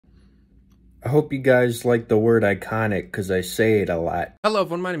I hope you guys like the word iconic, because I say it a lot. Hello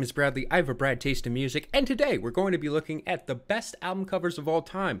everyone, my name is Bradley. I have a Brad taste in music, and today we're going to be looking at the best album covers of all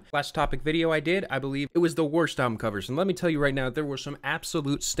time. Last topic video I did, I believe it was the worst album covers, and let me tell you right now, there were some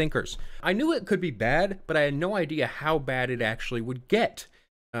absolute stinkers. I knew it could be bad, but I had no idea how bad it actually would get.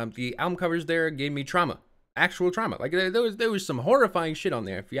 The album covers there gave me trauma. Actual trauma. Like there was some horrifying shit on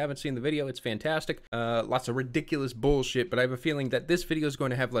there. If you haven't seen the video, it's fantastic. Lots of ridiculous bullshit, but I have a feeling that this video is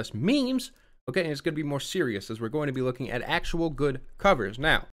going to have less memes. Okay, and it's going to be more serious as we're going to be looking at actual good covers.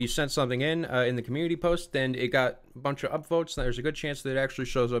 Now, you sent something in the community post, then it got a bunch of upvotes, and there's a good chance that it actually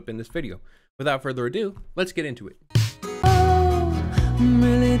shows up in this video. Without further ado, let's get into it. Oh, I'm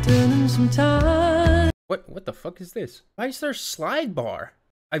really turning some time. What the fuck is this? Why is there a slide bar?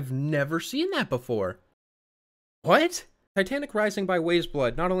 I've never seen that before. What? Titanic Rising by Weyes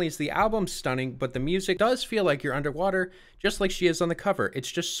Blood. Not only is the album stunning, but the music does feel like you're underwater, just like she is on the cover.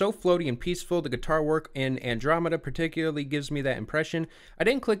 It's just so floaty and peaceful. The guitar work in Andromeda particularly gives me that impression. I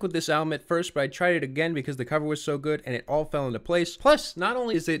didn't click with this album at first, but I tried it again because the cover was so good and it all fell into place. Plus, not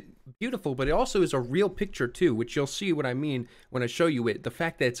only is it beautiful, but it also is a real picture too, which you'll see what I mean when I show you it. The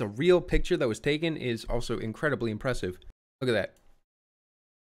fact that it's a real picture that was taken is also incredibly impressive. Look at that.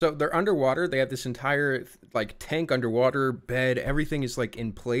 So they're underwater. They have this entire like tank underwater, bed, everything is like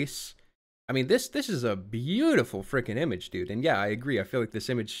in place. I mean, this is a beautiful freaking image, dude. And yeah, I agree. I feel like this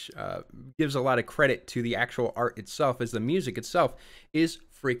image gives a lot of credit to the actual art itself, as the music itself is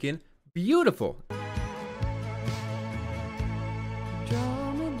freaking beautiful.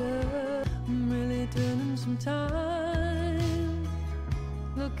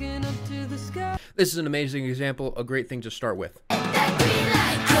 This is an amazing example, a great thing to start with.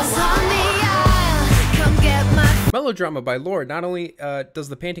 Melodrama by Lorde. Not only does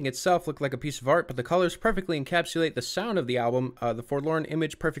the painting itself look like a piece of art, but the colors perfectly encapsulate the sound of the album. The forlorn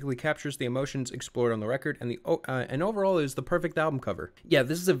image perfectly captures the emotions explored on the record, and and overall is the perfect album cover. Yeah,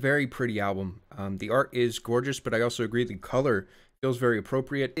 this is a very pretty album. The art is gorgeous, but I also agree the color feels very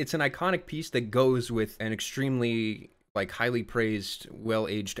appropriate. It's an iconic piece that goes with an extremely like highly praised,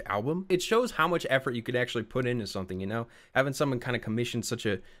 well-aged album. It shows how much effort you could actually put into something, you know? Having someone kind of commission such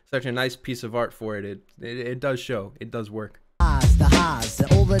a nice piece of art for it, it does show. It does work. The highs,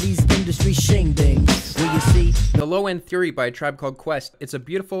 all of these industry shingdings. Will you see? The Low End Theory by a Tribe Called Quest. It's a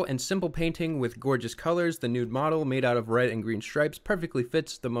beautiful and simple painting with gorgeous colors. The nude model, made out of red and green stripes, perfectly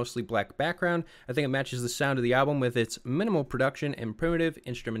fits the mostly black background. I think it matches the sound of the album with its minimal production and primitive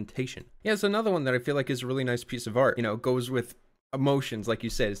instrumentation. Yeah, it's another one that I feel like is a really nice piece of art. You know, it goes with emotions, like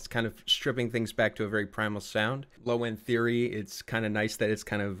you said. It's kind of stripping things back to a very primal sound. Low End Theory, it's kind of nice that it's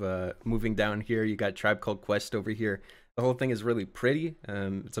kind of moving down here. You got Tribe Called Quest over here. The whole thing is really pretty.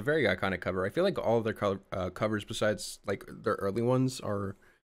 It's a very iconic cover. I feel like all of their covers, besides like their early ones, are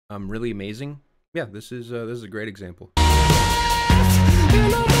really amazing. Yeah, this is a great example.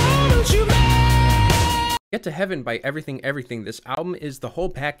 Get to Heaven by Everything Everything. This album is the whole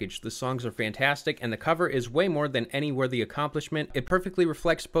package. The songs are fantastic, and the cover is way more than any worthy accomplishment. It perfectly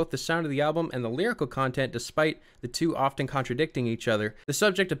reflects both the sound of the album and the lyrical content, despite the two often contradicting each other. The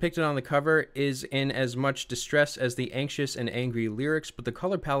subject depicted on the cover is in as much distress as the anxious and angry lyrics, but the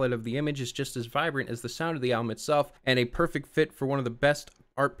color palette of the image is just as vibrant as the sound of the album itself, and a perfect fit for one of the best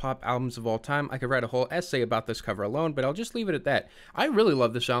art pop albums of all time. I could write a whole essay about this cover alone, but I'll just leave it at that. I really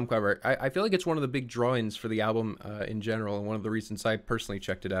love this album cover. I feel like it's one of the big drawings for the album in general, and one of the reasons I personally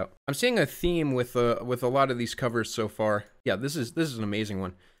checked it out. I'm seeing a theme with a lot of these covers so far. Yeah, this is an amazing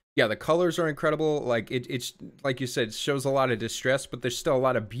one. Yeah, the colors are incredible. Like it's like you said, it shows a lot of distress, but there's still a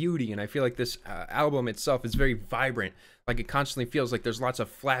lot of beauty, and I feel like this album itself is very vibrant. Like it constantly feels like there's lots of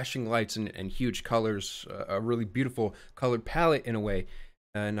flashing lights and huge colors, a really beautiful colored palette in a way.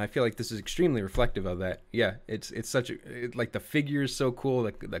 And I feel like this is extremely reflective of that. Yeah, it's such a, like the figure is so cool.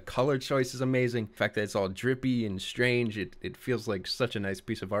 The color choice is amazing. The fact that it's all drippy and strange, it feels like such a nice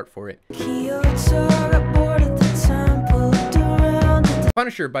piece of art for it.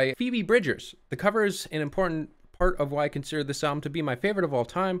 Punisher by Phoebe Bridgers. The cover is an important part of why I consider this album to be my favorite of all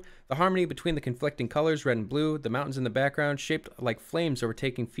time. The harmony between the conflicting colors, red and blue, the mountains in the background shaped like flames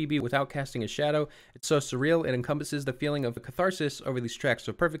overtaking Phoebe without casting a shadow. It's so surreal, it encompasses the feeling of a catharsis over these tracks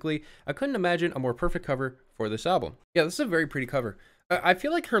so perfectly. I couldn't imagine a more perfect cover for this album. Yeah, this is a very pretty cover. I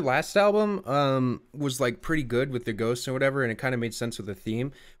feel like her last album was like pretty good with the ghosts and whatever, and it kind of made sense with the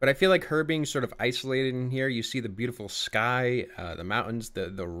theme. But I feel like her being sort of isolated in here, you see the beautiful sky, the mountains,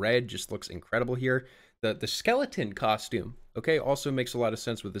 the red just looks incredible here. The skeleton costume, okay, also makes a lot of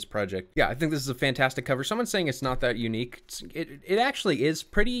sense with this project. Yeah, I think this is a fantastic cover. Someone's saying it's not that unique. It actually is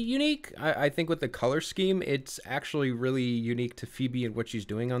pretty unique. I think with the color scheme, it's actually really unique to Phoebe and what she's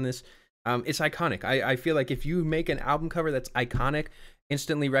doing on this. It's iconic. I feel like if you make an album cover that's iconic,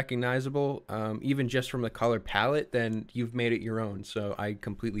 instantly recognizable, even just from the color palette, then you've made it your own. So I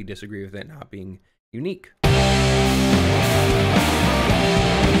completely disagree with it not being unique.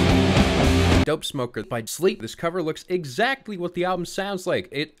 Dopesmoker by Sleep. This cover looks exactly what the album sounds like.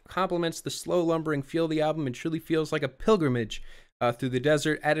 It complements the slow lumbering feel of the album and truly feels like a pilgrimage through the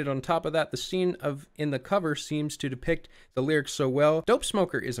desert. Added on top of that, the scene in the cover seems to depict the lyrics so well.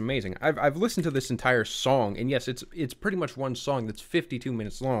 Dopesmoker is amazing. I've listened to this entire song, and yes, it's pretty much one song that's 52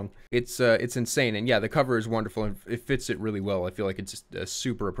 minutes long. It's insane, and yeah, the cover is wonderful and it fits it really well. I feel like it's a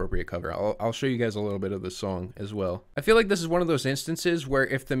super appropriate cover. I'll show you guys a little bit of the song as well. I feel like this is one of those instances where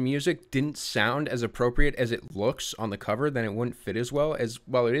if the music didn't sound as appropriate as it looks on the cover, then it wouldn't fit as well. As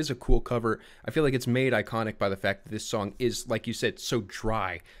while it is a cool cover, I feel like it's made iconic by the fact that this song is, like you said, so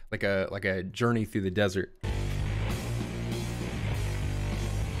dry, like a journey through the desert.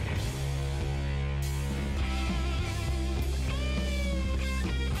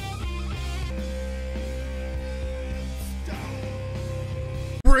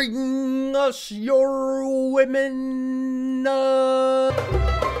 Bring us your women.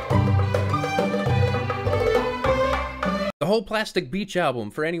 The whole Plastic Beach album,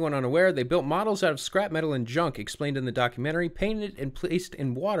 for anyone unaware, they built models out of scrap metal and junk, explained in the documentary. Painted and placed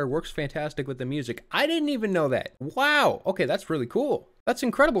in water, works fantastic with the music. I didn't even know that. Wow. Okay, that's really cool. That's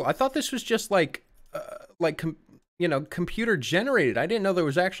incredible. I thought this was just like computer generated. I didn't know there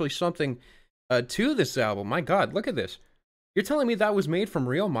was actually something to this album. My God, look at this. You're telling me that was made from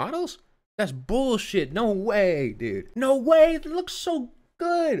real models? That's bullshit. No way, dude. No way. It looks so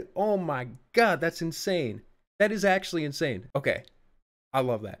good. Oh my God, that's insane. That is actually insane. Okay, I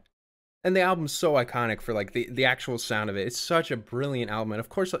love that. And the album's so iconic for like the actual sound of it. It's such a brilliant album. And of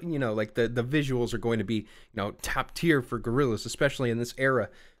course, you know, like the visuals are going to be, you know, top tier for Gorillaz, especially in this era.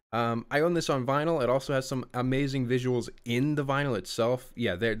 I own this on vinyl. It also has some amazing visuals in the vinyl itself.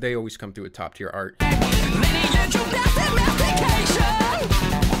 Yeah, they always come through with top tier art.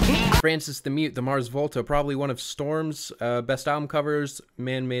 Francis the Mute, the Mars Volta, probably one of Storm's best album covers.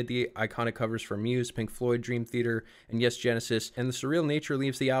 Man made the iconic covers for Muse, Pink Floyd, Dream Theater, and yes, Genesis. And the surreal nature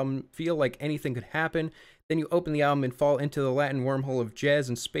leaves the album feel like anything could happen. Then you open the album and fall into the Latin wormhole of jazz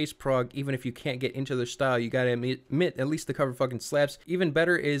and space prog. Even if you can't get into their style, you gotta admit at least the cover fucking slaps. Even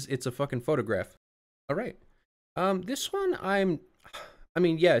better is it's a fucking photograph. All right. This one, I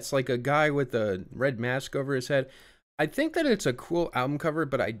mean, yeah, it's like a guy with a red mask over his head. I think that it's a cool album cover,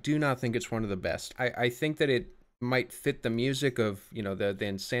 but I do not think it's one of the best. I think that it might fit the music of, you know, the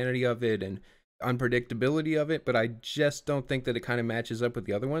insanity of it and unpredictability of it, but I just don't think that it kind of matches up with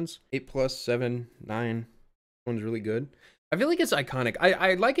the other ones. 8+, 7, 9. One's really good. I feel like it's iconic.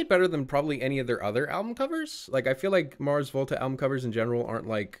 I like it better than probably any of their other album covers. Like, I feel like Mars Volta album covers in general aren't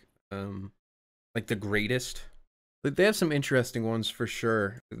like the greatest. But they have some interesting ones for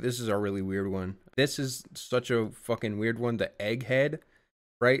sure. This is a really weird one. This is such a fucking weird one. The Egghead,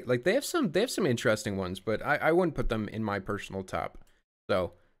 right? Like they have some interesting ones, but I wouldn't put them in my personal top.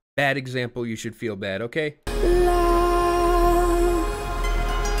 So, bad example, you should feel bad, okay?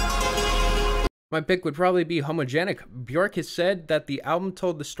 My pick would probably be Homogenic. Bjork has said that the album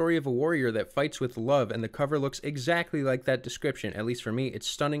told the story of a warrior that fights with love, and the cover looks exactly like that description. At least for me, it's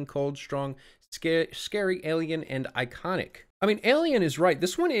stunning, cold, strong, scary, alien, and iconic. I mean, Alien is right.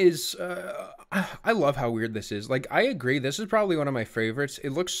 This one is, I love how weird this is. Like, I agree, this is probably one of my favorites. It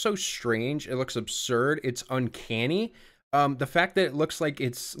looks so strange. It looks absurd. It's uncanny. The fact that it looks like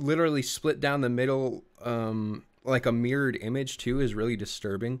it's literally split down the middle, like a mirrored image too, is really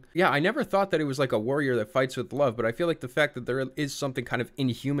disturbing. Yeah, I never thought that it was like a warrior that fights with love, but I feel like the fact that there is something kind of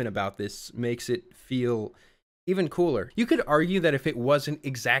inhuman about this makes it feel even cooler. You could argue that if it wasn't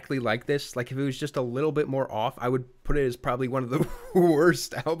exactly like this, like if it was just a little bit more off, I would put it as probably one of the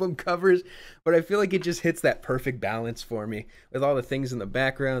worst album covers, but I feel like it just hits that perfect balance for me with all the things in the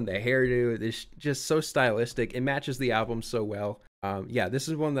background, the hairdo. It's just so stylistic. It matches the album so well. Yeah, this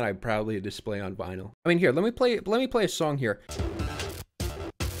is one that I proudly display on vinyl. I mean, here, let me play a song here.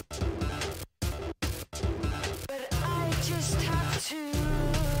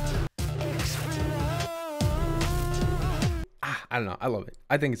 I don't know. I love it.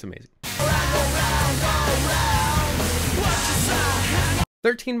 I think it's amazing.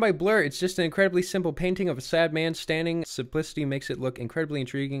 13 by Blur. It's just an incredibly simple painting of a sad man standing. Simplicity makes it look incredibly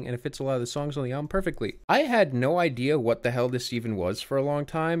intriguing, and it fits a lot of the songs on the album perfectly. I had no idea what the hell this even was for a long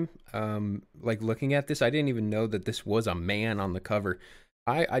time. Like looking at this, I didn't even know that this was a man on the cover.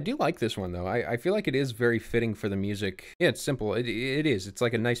 I do like this one though. I feel like it is very fitting for the music. Yeah, it's simple. It is. It's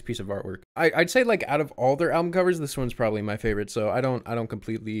like a nice piece of artwork. I'd say like out of all their album covers, this one's probably my favorite. So I don't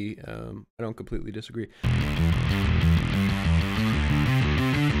completely disagree.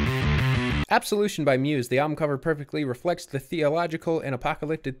 Absolution by Muse. The album cover perfectly reflects the theological and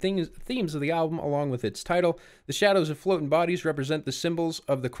apocalyptic themes of the album along with its title. The shadows of floating bodies represent the symbols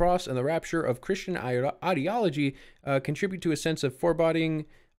of the cross, and the rapture of Christian ideology contribute to a sense of foreboding,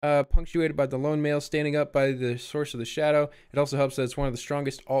 punctuated by the lone male standing up by the source of the shadow. It also helps that it's one of the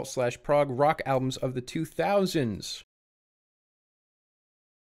strongest alt/prog rock albums of the 2000s.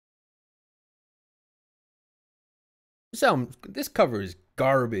 This cover is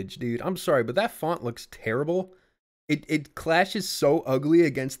garbage, dude. I'm sorry, but that font looks terrible. It clashes so ugly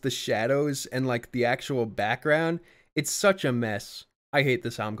against the shadows and like the actual background. It's such a mess. I hate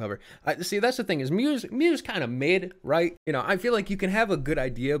this album cover. See, that's the thing is Muse kind of mid, right? You know, I feel like you can have a good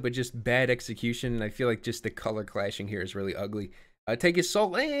idea, but just bad execution. And I feel like just the color clashing here is really ugly. Take Your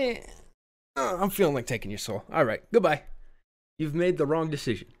Soul. I'm feeling like taking your soul. All right, goodbye. You've made the wrong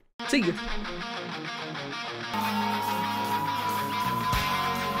decision. See ya.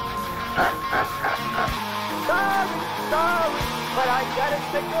 Sorry, but I gotta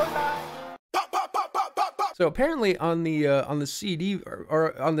take your life. So apparently on the CD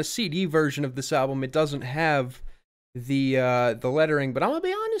or on the CD version of this album, it doesn't have the lettering. But I'm gonna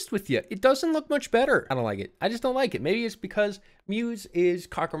be honest with you, it doesn't look much better. I don't like it. I just don't like it. Maybe it's because Muse is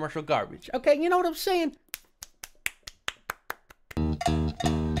car commercial garbage. Okay, you know what I'm saying?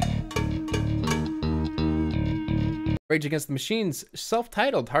 Rage Against the Machine's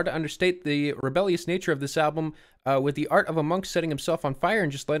self-titled. Hard to understate the rebellious nature of this album with the art of a monk setting himself on fire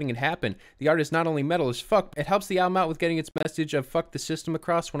and just letting it happen. The art is not only metal as fuck, it helps the album out with getting its message of fuck the system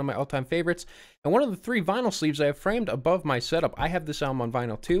across, one of my all-time favorites. And one of the 3 vinyl sleeves I have framed above my setup. I have this album on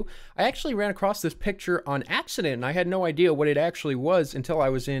vinyl too. I actually ran across this picture on accident and I had no idea what it actually was until I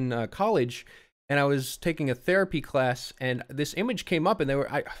was in college. And I was taking a therapy class, and this image came up, and they were,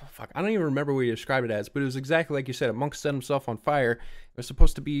 I don't even remember what you described it as, but it was exactly like you said. A monk set himself on fire. It was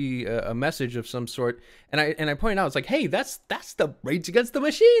supposed to be a message of some sort, and I pointed out, it's like, hey, that's the Rage Against the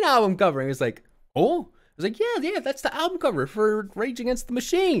Machine album cover. And he was like, oh. I was like, yeah, that's the album cover for Rage Against the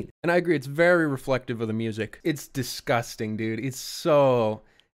Machine. And I agree, it's very reflective of the music. It's disgusting, dude.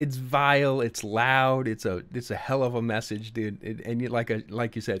 It's vile, it's loud, it's a hell of a message, dude. And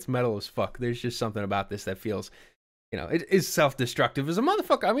like you said, it's metal as fuck. There's just something about this that feels, you know, it is self-destructive as a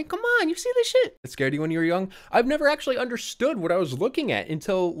motherfucker. I mean, come on, you see this shit? It scared you when you were young? I've never actually understood what I was looking at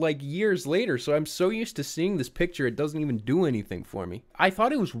until like years later. So I'm so used to seeing this picture, it doesn't even do anything for me. I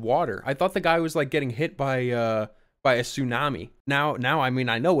thought it was water. I thought the guy was like getting hit by a tsunami. Now, I mean,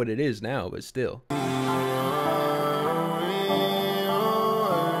 I know what it is now, but still.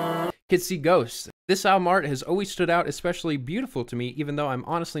 Kids See Ghosts. This album art has always stood out especially beautiful to me, even though I'm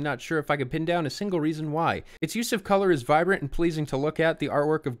honestly not sure if I could pin down a single reason why. Its use of color is vibrant and pleasing to look at, the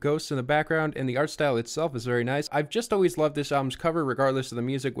artwork of ghosts in the background, and the art style itself is very nice. I've just always loved this album's cover, regardless of the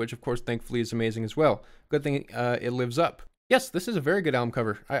music, which of course thankfully is amazing as well. Good thing it lives up. Yes, this is a very good album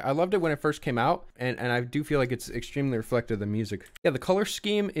cover. I loved it when it first came out, and I do feel like it's extremely reflective of the music. Yeah, the color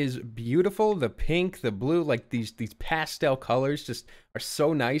scheme is beautiful. The pink, the blue, like these pastel colors just are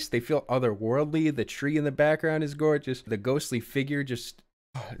so nice. They feel otherworldly. The tree in the background is gorgeous. The ghostly figure just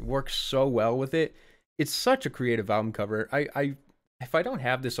works so well with it. It's such a creative album cover. If I don't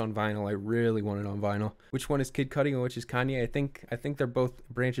have this on vinyl, I really want it on vinyl. Which one is Kid Cudi and which is Kanye? I think they're both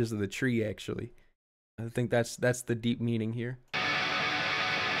branches of the tree, actually. I think that's the deep meaning here.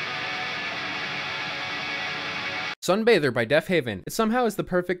 Sunbather by Deafhaven. It somehow is the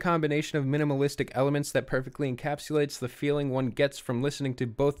perfect combination of minimalistic elements that perfectly encapsulates the feeling one gets from listening to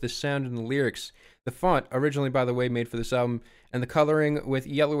both the sound and the lyrics. The font, originally by the way made for this album, and the coloring with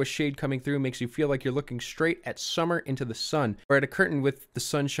yellowish shade coming through makes you feel like you're looking straight at summer into the sun, or at a curtain with the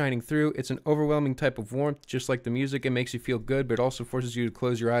sun shining through. It's an overwhelming type of warmth, just like the music. It makes you feel good, but also forces you to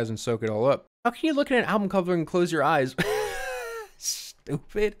close your eyes and soak it all up. How can you look at an album cover and close your eyes?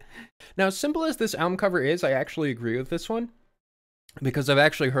 Stupid. Now, as simple as this album cover is, I actually agree with this one, because I've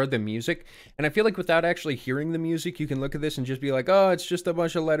actually heard the music, and I feel like without actually hearing the music, you can look at this and just be like, oh, it's just a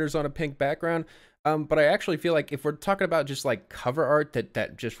bunch of letters on a pink background. But I actually feel like if we're talking about just like cover art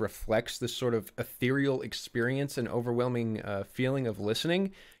that just reflects this sort of ethereal experience and overwhelming feeling of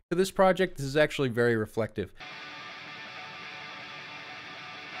listening to this project, this is actually very reflective.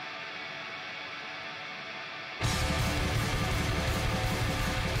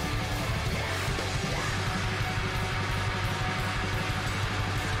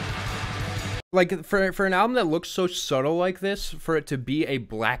 Like, for an album that looks so subtle like this, for it to be a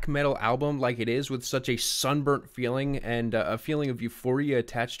black metal album like it is, with such a sunburnt feeling and a feeling of euphoria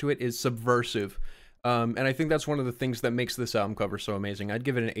attached to it, is subversive. And I think that's one of the things that makes this album cover so amazing. I'd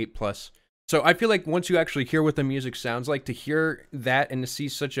give it an 8+. So I feel like once you actually hear what the music sounds like, to hear that and to see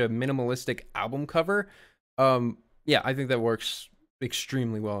such a minimalistic album cover, yeah, I think that works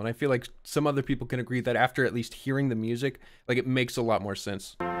extremely well. And I feel like some other people can agree that after at least hearing the music, like, it makes a lot more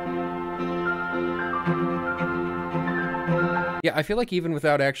sense. Yeah, I feel like even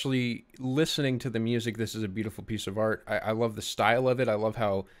without actually listening to the music, this is a beautiful piece of art. I love the style of it. I love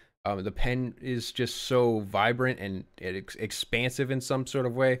how the pen is just so vibrant and expansive in some sort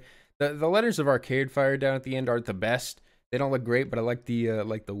of way. The letters of Arcade Fire down at the end aren't the best. They don't look great, but I like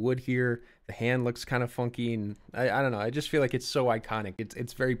the wood here. The hand looks kind of funky, and I don't know. I just feel like it's so iconic.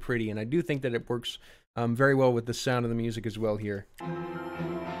 It's very pretty, and I do think that it works very well with the sound of the music as well here.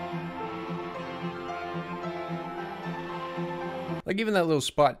 Like, even that little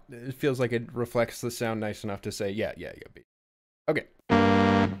spot, it feels like it reflects the sound nice enough to say, yeah. Okay.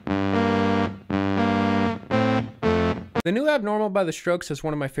 The new Abnormal by The Strokes is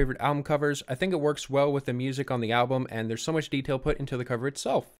one of my favorite album covers. I think it works well with the music on the album, and there's so much detail put into the cover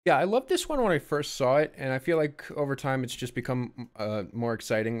itself. Yeah, I loved this one when I first saw it, and I feel like over time it's just become more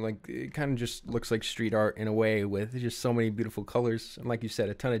exciting. Like, it kind of just looks like street art in a way, with just so many beautiful colors, and like you said,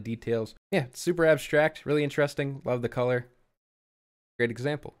 a ton of details. Yeah, it's super abstract, really interesting, love the color. Great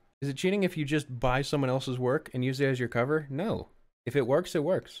example. Is it cheating if you just buy someone else's work and use it as your cover? No. If it works, it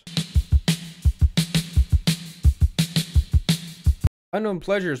works. Unknown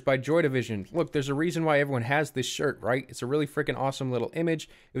Pleasures by Joy Division. Look, there's a reason why everyone has this shirt, right? It's a really freaking awesome little image.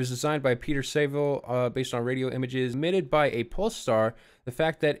 It was designed by Peter Saville, based on radio images, emitted by a pulse star. The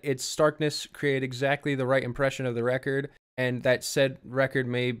fact that its starkness created exactly the right impression of the record, and that said record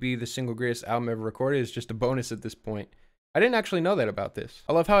may be the single greatest album ever recorded, is just a bonus at this point. I didn't actually know that about this.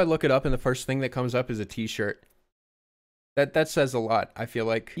 I love how I look it up and the first thing that comes up is a t-shirt. That says a lot, I feel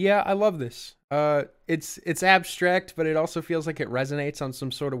like. Yeah, I love this. It's abstract, but it also feels like it resonates on some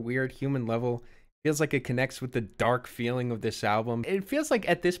sort of weird human level. It feels like it connects with the dark feeling of this album. It feels like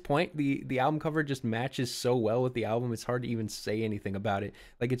at this point, the album cover just matches so well with the album, it's hard to even say anything about it.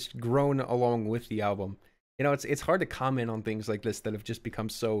 Like, it's grown along with the album. You know, it's hard to comment on things like this that have just become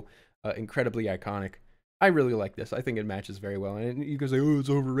so incredibly iconic. I really like this. I think it matches very well. And you can say, oh,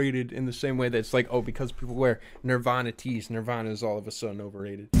 it's overrated, in the same way that it's like, oh, because people wear Nirvana tees, Nirvana is all of a sudden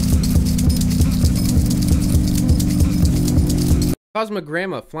overrated.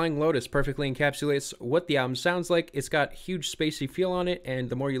 Cosmogramma, Flying Lotus, perfectly encapsulates what the album sounds like. It's got huge spacey feel on it, and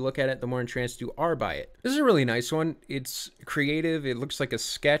the more you look at it, the more entranced you are by it. This is a really nice one. It's creative. It looks like a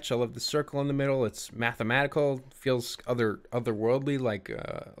sketch. I love the circle in the middle. It's mathematical. Feels otherworldly, like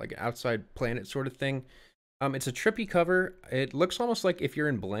an outside planet sort of thing. It's a trippy cover. It looks almost like if you're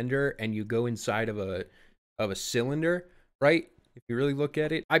in Blender and you go inside of a cylinder, right? If you really look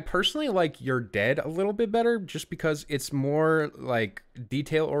at it. I personally like You're Dead a little bit better, just because it's more like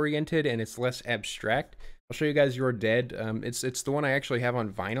detail oriented and it's less abstract. I'll show you guys You're Dead. It's the one I actually have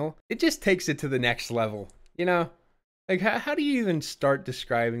on vinyl. It just takes it to the next level, you know? Like, how do you even start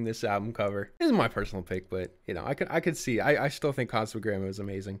describing this album cover? This is my personal pick, but you know, I could see. I still think Cosmogramma is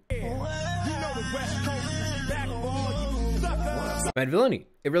amazing. Madvillainy.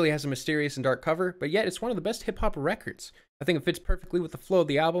 It really has a mysterious and dark cover, but yet it's one of the best hip-hop records. I think it fits perfectly with the flow of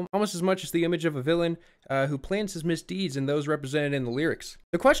the album, almost as much as the image of a villain who plans his misdeeds and those represented in the lyrics.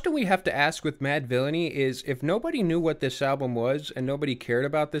 The question we have to ask with Madvillainy is, if nobody knew what this album was and nobody cared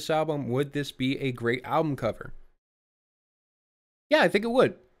about this album, would this be a great album cover? Yeah, I think it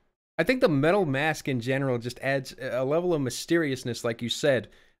would. I think the metal mask in general just adds a level of mysteriousness, like you said.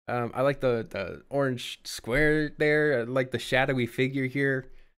 I like the orange square there. I like the shadowy figure here.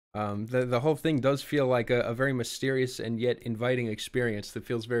 The whole thing does feel like a very mysterious and yet inviting experience that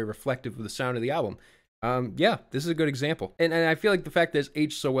feels very reflective of the sound of the album. Yeah, this is a good example. And I feel like the fact that it's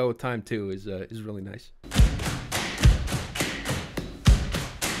aged so well with time too is really nice.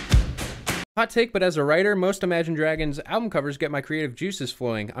 Hot take, but as a writer, most Imagine Dragons album covers get my creative juices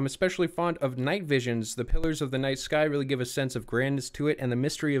flowing. I'm especially fond of Night Visions. The pillars of the night sky really give a sense of grandness to it, and the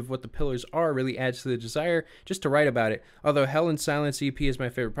mystery of what the pillars are really adds to the desire just to write about it. Although Hell and Silence EP is my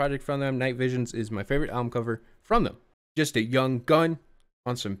favorite project from them, Night Visions is my favorite album cover from them. Just a young gun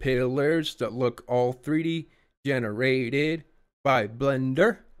on some pillars that look all 3D, generated by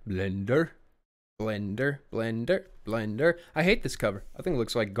Blender. I hate this cover. I think it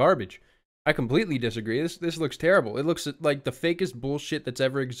looks like garbage. I completely disagree. This looks terrible. It looks like the fakest bullshit that's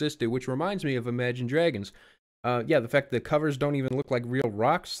ever existed, which reminds me of Imagine Dragons. Yeah, the fact that the covers don't even look like real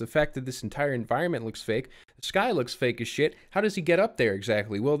rocks, the fact that this entire environment looks fake, the sky looks fake as shit. How does he get up there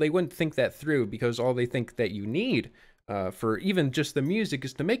exactly? Well, they wouldn't think that through, because all they think that you need for even just the music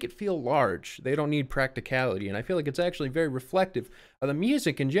is to make it feel large. They don't need practicality, and I feel like it's actually very reflective of the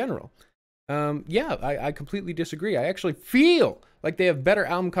music in general. Yeah, I completely disagree. I actually feel like they have better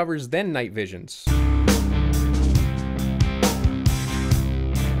album covers than Night Visions.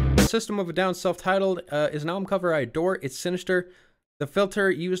 System of a Down self-titled is an album cover I adore. It's sinister. The filter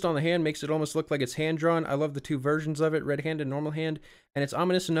used on the hand makes it almost look like it's hand-drawn. I love the two versions of it, red hand and normal hand, and it's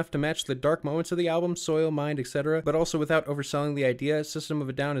ominous enough to match the dark moments of the album, Soil, Mind, etc., but also without overselling the idea. System of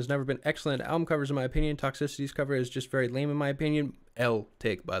a Down has never been excellent at album covers in my opinion. Toxicity's cover is just very lame in my opinion. L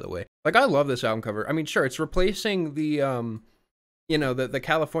take, by the way. Like, I love this album cover. I mean, sure, it's replacing the, you know, the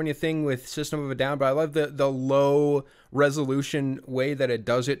California thing with System of a Down, but I love the low resolution way that it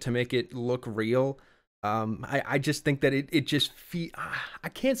does it to make it look real. I just think that it just I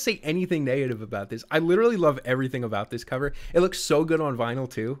can't say anything negative about this. I literally love everything about this cover. It looks so good on vinyl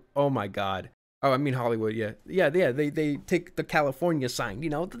too. Oh my god. Oh, I mean Hollywood, yeah. Yeah, they take the California sign, you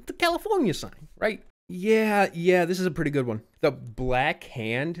know, the California sign, right? Yeah, this is a pretty good one. The black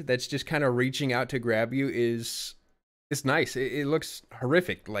hand that's just kind of reaching out to grab you it's nice. It looks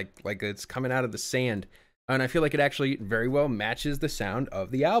horrific, like it's coming out of the sand. And I feel like it actually very well matches the sound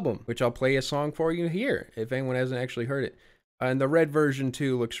of the album, which I'll play a song for you here, if anyone hasn't actually heard it. And the red version,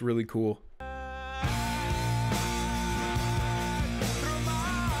 too, looks really cool.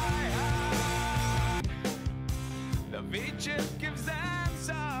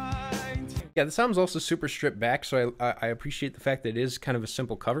 Yeah, this album's also super stripped back, so I appreciate the fact that it is kind of a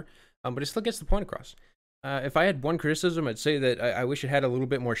simple cover, but it still gets the point across. If I had one criticism, I'd say that I wish it had a little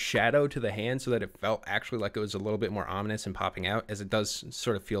bit more shadow to the hand so that it felt actually like it was a little bit more ominous and popping out, as it does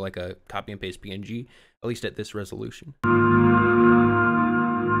sort of feel like a copy and paste PNG, at least at this resolution.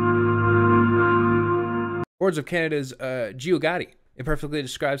 Boards of Canada's Geogaddi. It perfectly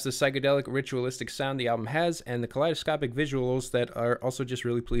describes the psychedelic ritualistic sound the album has and the kaleidoscopic visuals that are also just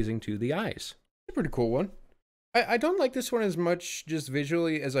really pleasing to the eyes. It's a pretty cool one. I don't like this one as much just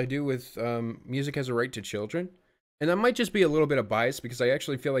visually as I do with Music Has a Right to Children. And that might just be a little bit of bias because I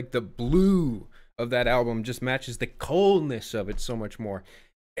actually feel like the blue of that album just matches the coldness of it so much more.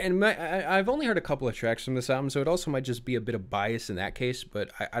 And I've only heard a couple of tracks from this album, so it also might just be a bit of bias in that case.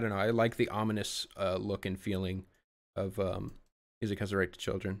 But I don't know, I like the ominous look and feeling of Music Has a Right to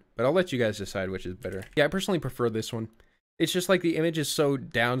Children. But I'll let you guys decide which is better. Yeah, I personally prefer this one. It's just like the image is so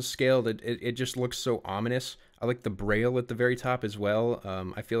downscaled, it just looks so ominous. I like the braille at the very top as well.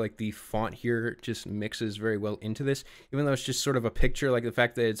 I feel like the font here just mixes very well into this, even though it's just sort of a picture, like the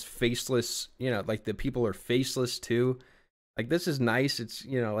fact that it's faceless, you know, like the people are faceless too. Like, this is nice. It's,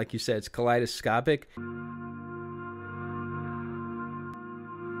 you know, like you said, it's kaleidoscopic.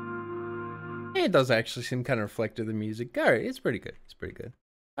 It does actually seem kind of reflective of the music. All right, it's pretty good. It's pretty good.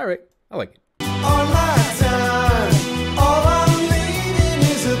 All right, I like it. All my time, all I'm leaving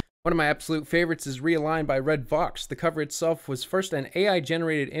is a... One of my absolute favorites is Realign by Red Vox. The cover itself was first an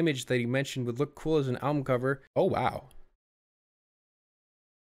AI-generated image that he mentioned would look cool as an album cover. Oh, wow.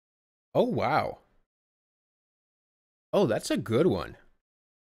 Oh, wow. Oh, that's a good one.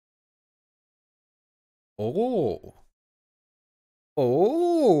 Oh.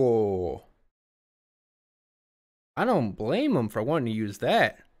 Oh. I don't blame him for wanting to use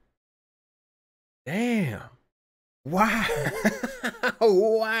that. Damn. Wow.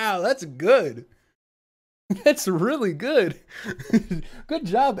 Wow, that's good. That's really good. Good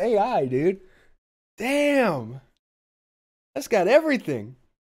job, AI, dude. Damn. That's got everything.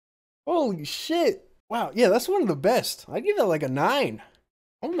 Holy shit. Wow, yeah, that's one of the best. I'd give that like a 9.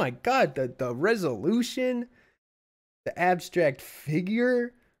 Oh my god, the resolution, the abstract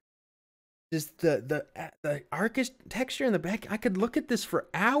figure, just the architecture in the back. I could look at this for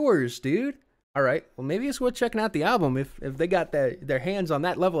hours, dude. All right, well, maybe it's worth checking out the album if they got their hands on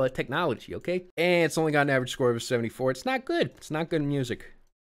that level of technology, okay? And it's only got an average score of a 74. It's not good. It's not good music.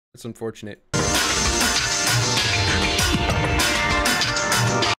 It's unfortunate.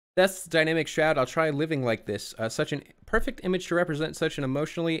 That's the dynamic Shroud. I'll try living like this. Such a perfect image to represent such an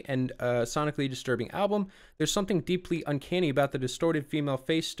emotionally and sonically disturbing album. There's something deeply uncanny about the distorted female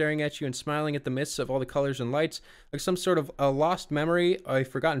face staring at you and smiling at the midst of all the colors and lights. Like some sort of a lost memory, a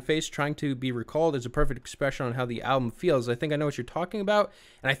forgotten face trying to be recalled is a perfect expression on how the album feels. I think I know what you're talking about,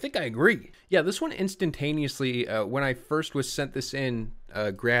 and I think I agree. Yeah, this one instantaneously, when I first was sent this in,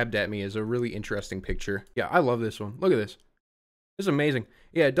 grabbed at me as a really interesting picture. Yeah, I love this one. Look at this. This is amazing.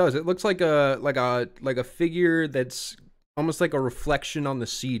 Yeah, it does. It looks like a figure that's almost like a reflection on the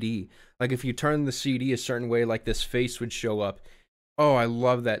CD. Like if you turn the CD a certain way, like this face would show up. Oh, I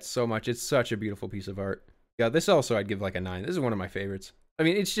love that so much. It's such a beautiful piece of art. Yeah, this also I'd give like a 9. This is one of my favorites. I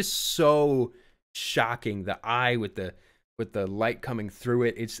mean, it's just so shocking. The eye with the light coming through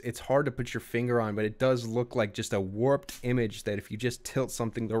it. It's hard to put your finger on, but it does look like just a warped image that if you just tilt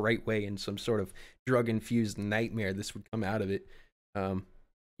something the right way in some sort of drug-infused nightmare, this would come out of it.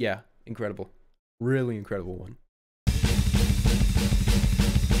 Yeah, incredible. Really incredible one.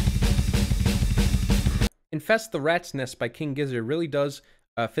 Infest the Rat's Nest by King Gizzard really does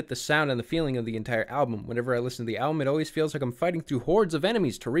fit the sound and the feeling of the entire album. Whenever I listen to the album, it always feels like I'm fighting through hordes of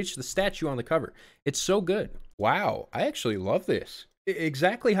enemies to reach the statue on the cover. It's so good. Wow, I actually love this.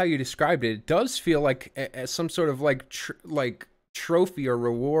 Exactly how you described it. It does feel like some sort of like trophy or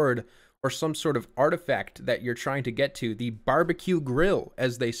reward or some sort of artifact that you're trying to get to. The barbecue grill,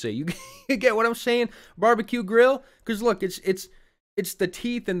 as they say. You get what I'm saying? Barbecue grill? Because look, it's the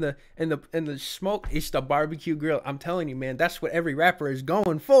teeth and the smoke. It's the barbecue grill. I'm telling you, man, that's what every rapper is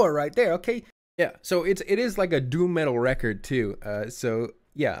going for right there. Okay, yeah. So it is like a doom metal record too. So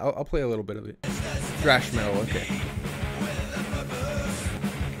yeah, I'll play a little bit of it. Thrash metal. Okay.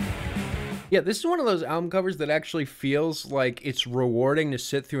 Yeah, this is one of those album covers that actually feels like it's rewarding to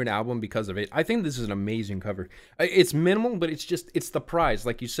sit through an album because of it. I think this is an amazing cover. It's minimal, but it's the prize,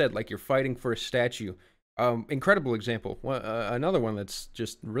 like you said, like you're fighting for a statue. Incredible example. Another one that's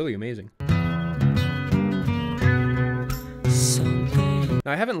just really amazing.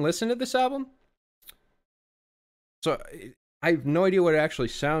 Now, I haven't listened to this album, so I have no idea what it actually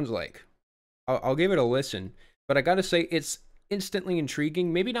sounds like. I'll give it a listen, but I gotta say, it's instantly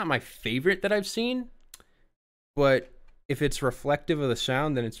intriguing. Maybe not my favorite that I've seen, but if it's reflective of the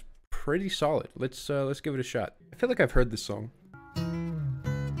sound, then it's pretty solid. Let's give it a shot. I feel like I've heard this song.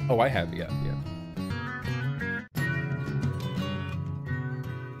 Oh, I have, yeah.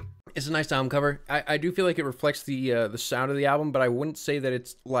 It's a nice album cover. I do feel like it reflects the sound of the album, but I wouldn't say that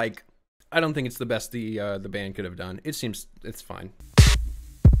it's like, I don't think it's the best the band could have done. It's fine.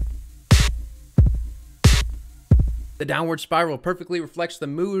 The downward spiral perfectly reflects the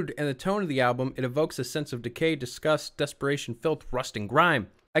mood and the tone of the album. It evokes a sense of decay, disgust, desperation, filth, rust, and grime.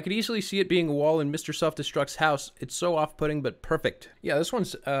 I could easily see it being a wall in Mr. Self-Destruct's house. It's so off-putting, but perfect. Yeah, this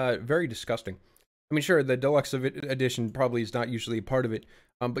one's very disgusting. I mean, sure, the deluxe edition probably is not usually a part of it.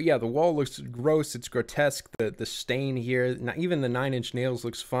 But yeah, the wall looks gross. It's grotesque. The stain here, even the 9-inch nails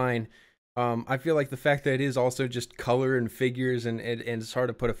looks fine. I feel like the fact that it is also just color and figures and it's hard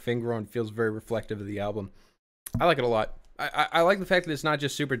to put a finger on feels very reflective of the album. I like it a lot. I like the fact that it's not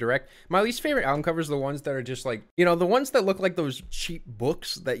just super direct. My least favorite album covers are the ones that are just like, you know, the ones that look like those cheap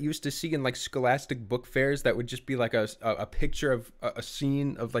books that you used to see in like scholastic book fairs that would just be like a picture of a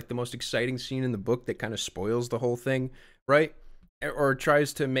scene of like the most exciting scene in the book that kind of spoils the whole thing, right? Or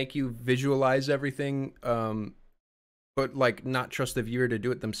tries to make you visualize everything, but like not trust the viewer to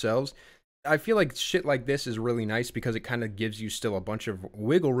do it themselves. I feel like shit like this is really nice because it kind of gives you still a bunch of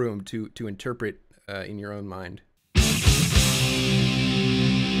wiggle room to interpret in your own mind.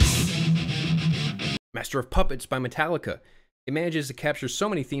 Master of Puppets by Metallica. It manages to capture so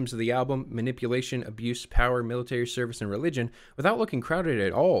many themes of the album: manipulation, abuse, power, military service, and religion, without looking crowded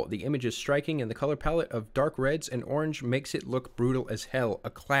at all. The image is striking, and the color palette of dark reds and orange makes it look brutal as hell. A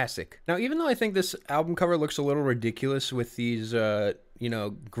classic. Now, even though I think this album cover looks a little ridiculous with these, you know,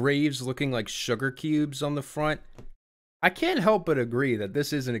 graves looking like sugar cubes on the front, I can't help but agree that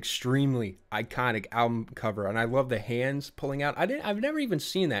this is an extremely iconic album cover, and I love the hands pulling out. I've never even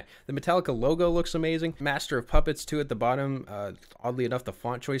seen that. The Metallica logo looks amazing. Master of Puppets too at the bottom. Oddly enough, the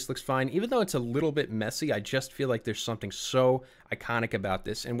font choice looks fine. Even though it's a little bit messy, I just feel like there's something so iconic about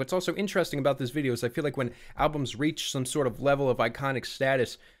this. And what's also interesting about this video is I feel like when albums reach some sort of level of iconic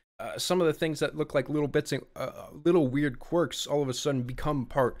status, some of the things that look like little bits and little weird quirks all of a sudden become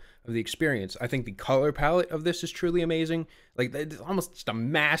part of the experience. I think the color palette of this is truly amazing. Like, it's almost just a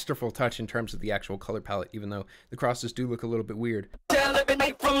masterful touch in terms of the actual color palette, even though the crosses do look a little bit weird.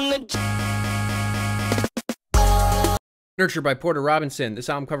 Nurture by Porter Robinson. This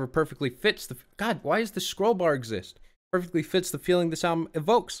album cover perfectly fits the... God, why does the scroll bar exist? Perfectly fits the feeling this album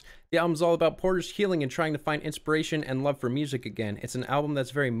evokes. The album's all about Porter's healing and trying to find inspiration and love for music again. It's an album that's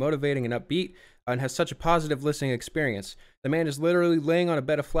very motivating and upbeat and has such a positive listening experience. The man is literally laying on a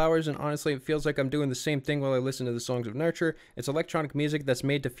bed of flowers, and honestly, it feels like I'm doing the same thing while I listen to the songs of Nurture. It's electronic music that's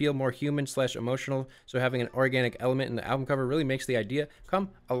made to feel more human/emotional, so having an organic element in the album cover really makes the idea come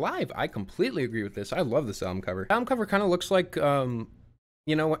alive. I completely agree with this. I love this album cover. The album cover kind of looks like,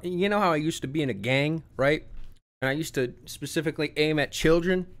 you know how I used to be in a gang, right? And I used to specifically aim at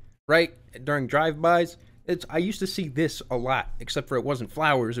children, right, during drive-bys. I used to see this a lot, except for it wasn't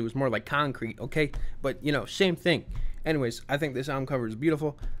flowers, it was more like concrete, okay? But, you know, same thing. Anyways, I think this album cover is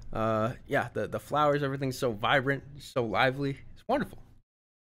beautiful. Yeah, the flowers, everything's so vibrant, so lively. It's wonderful.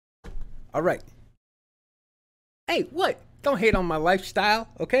 All right. Hey, what? Don't hate on my lifestyle,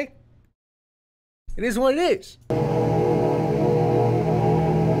 okay? It is what it is.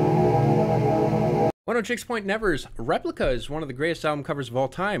 106 Point Never's Replica is one of the greatest album covers of all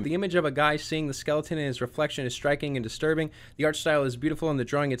time. The image of a guy seeing the skeleton in his reflection is striking and disturbing. The art style is beautiful, and the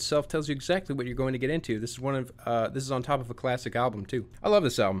drawing itself tells you exactly what you're going to get into. This is on top of a classic album too. I love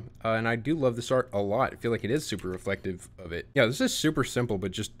this album, and I do love this art a lot. I feel like it is super reflective of it. Yeah, this is super simple,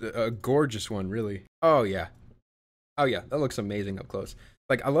 but just a gorgeous one, really. Oh yeah, oh yeah, that looks amazing up close.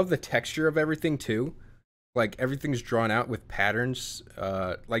 Like, I love the texture of everything too. Like, everything's drawn out with patterns.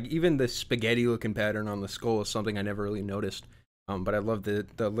 Like, even the spaghetti looking pattern on the skull is something I never really noticed. But I love the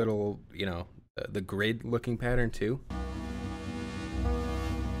little, you know, the grid looking pattern too.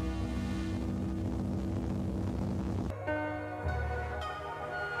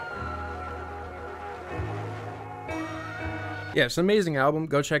 Yeah, it's an amazing album.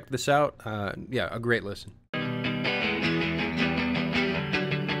 Go check this out. Yeah, a great listen.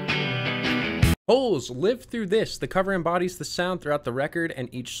 Holes, Live Through This. The cover embodies the sound throughout the record, and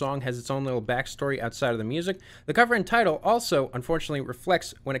each song has its own little backstory outside of the music. The cover and title also, unfortunately,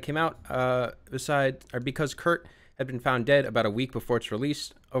 reflects when it came out because Kurt had been found dead about a week before its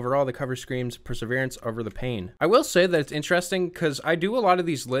release. Overall, the cover screams perseverance over the pain. I will say that it's interesting because I do a lot of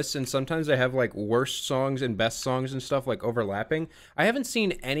these lists, and sometimes I have like worst songs and best songs and stuff like overlapping. I haven't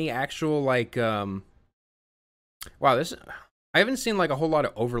seen any actual like, wow, I haven't seen like a whole lot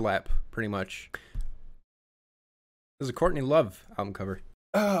of overlap, pretty much. This is a Courtney Love album cover.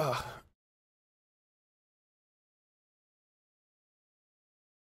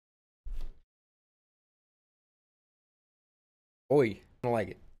 Oi, I don't like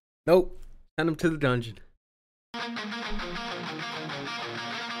it. Nope, send him to the dungeon. Sorry,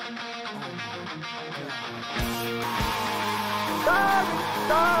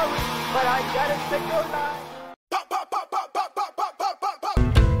 but I gotta say goodnight.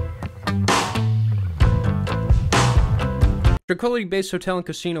 Tranquility-based hotel and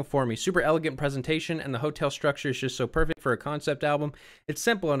casino for me. Super elegant presentation, and the hotel structure is just so perfect for a concept album. It's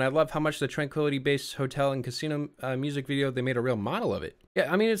simple, and I love how much the Tranquility-based hotel and casino music video, they made a real model of it. Yeah,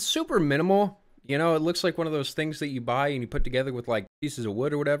 I mean, it's super minimal. You know, it looks like one of those things that you buy and you put together with like pieces of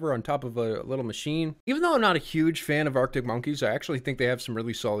wood or whatever on top of a little machine. Even though I'm not a huge fan of Arctic Monkeys, I actually think they have some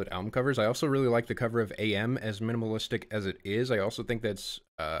really solid album covers. I also really like the cover of AM, as minimalistic as it is. I also think that's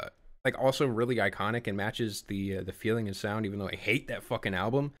like also really iconic and matches the feeling and sound, even though I hate that fucking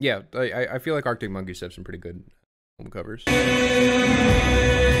album. Yeah, I feel like Arctic Monkeys have some pretty good album covers.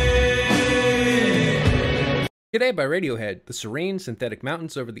 G'day by Radiohead. The serene synthetic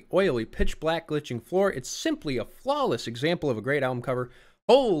mountains over the oily pitch black glitching floor. It's simply a flawless example of a great album cover.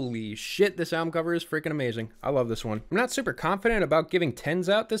 Holy shit, this album cover is freaking amazing. I love this one. I'm not super confident about giving 10s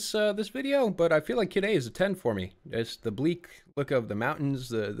out this video, but I feel like G'day is a 10 for me. Just the bleak look of the mountains,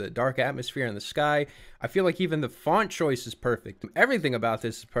 the dark atmosphere in the sky. I feel like even the font choice is perfect. Everything about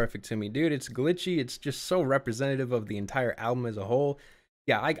this is perfect to me, dude. It's glitchy. It's just so representative of the entire album as a whole.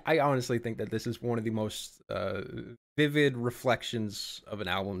 Yeah, I honestly think that this is one of the most vivid reflections of an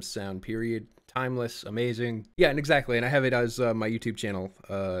album's sound, period. Timeless, amazing. Yeah, and exactly. And I have it as my YouTube channel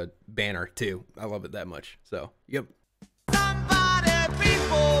banner, too. I love it that much. So, yep.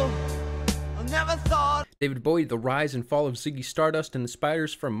 Never thought. David Bowie, The Rise and Fall of Ziggy Stardust and the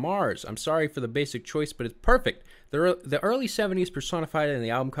Spiders from Mars. I'm sorry for the basic choice, but it's perfect. The early 70s personified in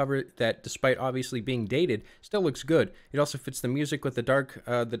the album cover that, despite obviously being dated, still looks good. It also fits the music with the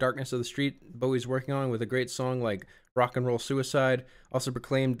darkness of the street Bowie's working on, with a great song like Rock and Roll Suicide. Also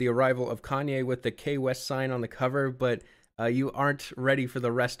proclaimed the arrival of Kanye with the K West sign on the cover, but you aren't ready for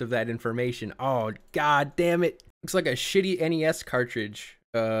the rest of that information. Oh, god damn it. Looks like a shitty NES cartridge.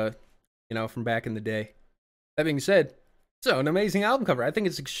 You know, from back in the day. That being said, so an amazing album cover. I think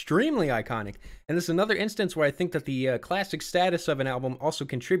it's extremely iconic. And this is another instance where I think that the classic status of an album also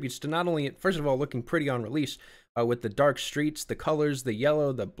contributes to not only, first of all, looking pretty on release, with the dark streets, the colors, the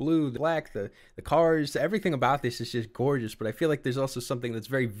yellow, the blue, the black, the cars, everything about this is just gorgeous. But I feel like there's also something that's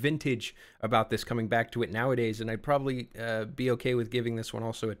very vintage about this coming back to it nowadays. And I'd probably be okay with giving this one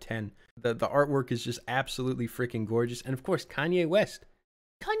also a 10. The artwork is just absolutely freaking gorgeous. And of course, Kanye West.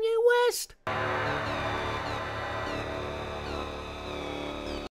 Kanye West!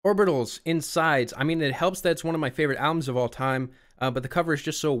 Orbitals, Insides. I mean, it helps that it's one of my favorite albums of all time, but the cover is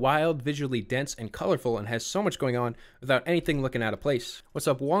just so wild, visually dense, and colorful, and has so much going on without anything looking out of place. What's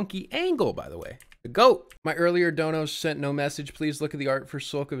up, Wonky Angle, by the way? The GOAT. My earlier donos sent no message. Please look at the art for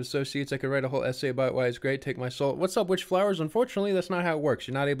Sulk of Associates. I could write a whole essay about why it's great. Take my soul. What's up, Witch Flowers? Unfortunately, that's not how it works.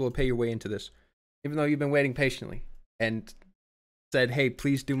 You're not able to pay your way into this. Even though you've been waiting patiently. And said, hey,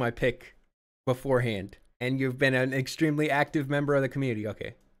 please do my pick beforehand. And you've been an extremely active member of the community.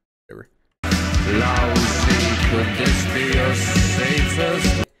 Okay. Whatever.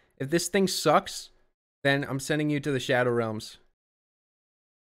 If this thing sucks, then I'm sending you to the Shadow Realms.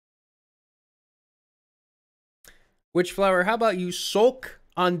 Witchflower, how about you sulk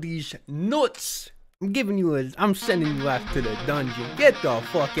on these nuts? I'm sending you out to the dungeon. Get the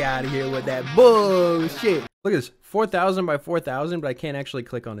fuck out of here with that bullshit. Look at this, 4,000 by 4,000, but I can't actually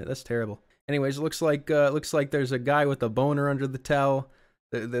click on it. That's terrible. Anyways, it looks like there's a guy with a boner under the towel.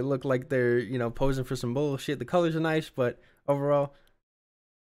 They look like they're, you know, posing for some bullshit. The colors are nice, but overall,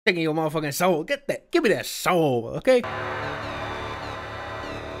 taking your motherfucking soul. Get that. Give me that soul, okay?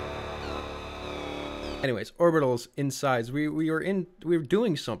 Anyways, orbitals in size. We were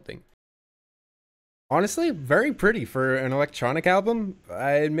doing something. Honestly, very pretty for an electronic album.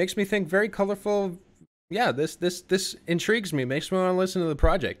 It makes me think very colorful. Yeah, this intrigues me. It makes me want to listen to the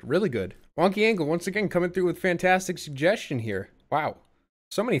project. Really good. Wonky Angle once again coming through with fantastic suggestion here. Wow.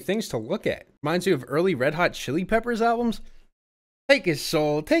 So many things to look at. Reminds you of early Red Hot Chili Peppers albums. Take his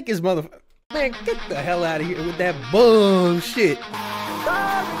soul. Take his mother... Man, get the hell out of here with that bullshit.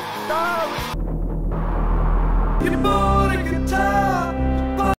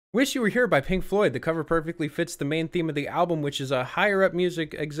 Wish You Were Here by Pink Floyd. The cover perfectly fits the main theme of the album, which is a higher up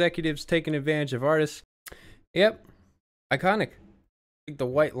music executives taking advantage of artists. Yep. Iconic. I think the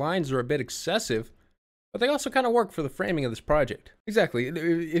white lines are a bit excessive, but they also kind of work for the framing of this project. Exactly.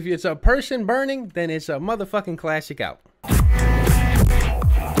 If it's a person burning, then it's a motherfucking classic album.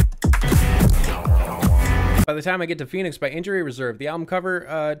 By the Time I Get to Phoenix by Injury Reserve. The album cover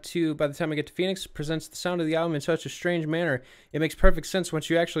By the Time I Get to Phoenix presents the sound of the album in such a strange manner. It makes perfect sense once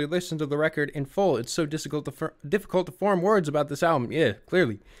you actually listen to the record in full. It's so difficult to form words about this album. Yeah,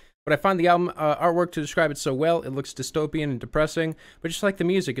 clearly. But I find the album artwork to describe it so well. It looks dystopian and depressing, but just like the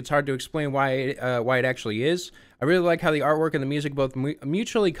music, it's hard to explain why it actually is. I really like how the artwork and the music both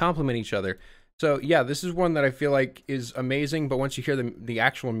mutually complement each other. So yeah, this is one that I feel like is amazing, but once you hear the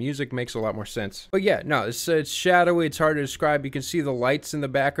actual music, makes a lot more sense. But yeah, no, it's shadowy, it's hard to describe. You can see the lights in the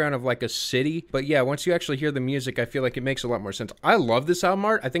background of like a city. But yeah, once you actually hear the music, I feel like it makes a lot more sense. I love this album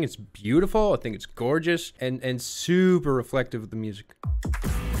art. I think it's beautiful. I think it's gorgeous and super reflective of the music.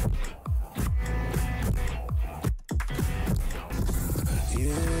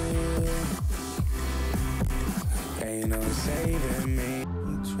 Ain't no saving me.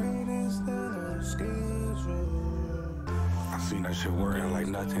 I seen that shit working like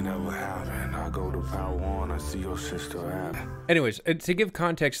nothing ever happened. I go to Power One, I see your sister out. Anyways, to give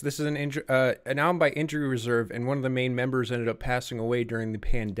context, this is an album by Injury Reserve, and one of the main members ended up passing away during the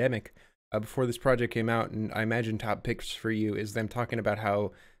pandemic before this project came out. And I imagine top picks for you is them talking about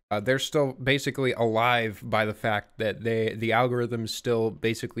how they're still basically alive by the fact that the algorithm's still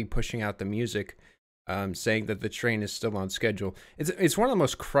basically pushing out the music. Saying that the train is still on schedule. It's one of the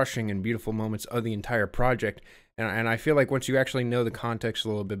most crushing and beautiful moments of the entire project, and I feel like once you actually know the context a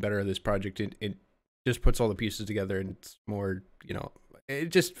little bit better of this project, it just puts all the pieces together, and it's more, you know, it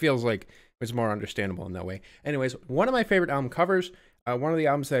just feels like it's more understandable in that way. Anyways, one of my favorite album covers, one of the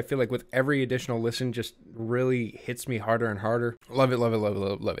albums that I feel like with every additional listen just really hits me harder and harder. Love it, love it, love it,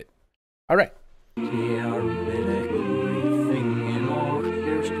 love it, love it. All right.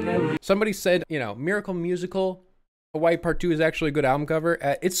 Somebody said, you know, Miracle Musical, Hawaii Part 2 is actually a good album cover.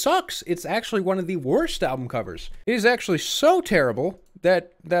 It sucks. It's actually one of the worst album covers. It is actually so terrible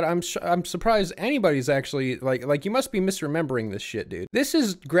that I'm surprised anybody's actually, like you must be misremembering this shit, dude. This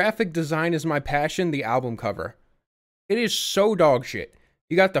is Graphic Design Is My Passion, the album cover. It is so dog shit.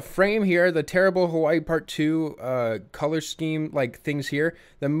 You got the frame here, the terrible Hawaii Part 2 color scheme, like things here,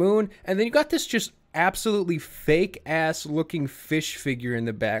 the moon, and then you got this just absolutely fake ass looking fish figure in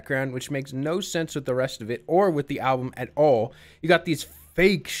the background, which makes no sense with the rest of it or with the album at all. You got these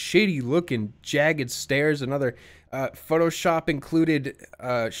fake shitty looking jagged stairs, another Photoshop included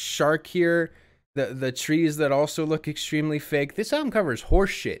shark here, the trees that also look extremely fake. This album cover is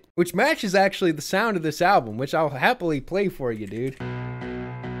horse shit, which matches actually the sound of this album, which I'll happily play for you, dude. He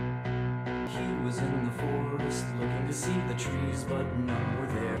was in the forest looking to see the trees, but none were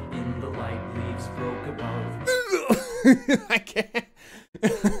there. In the light, leaves broke above. I can't.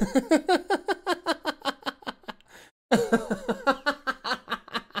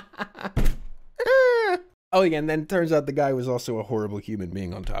 Oh yeah, and then it turns out the guy was also a horrible human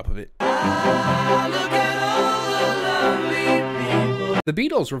being on top of it. Look at all the lovely people The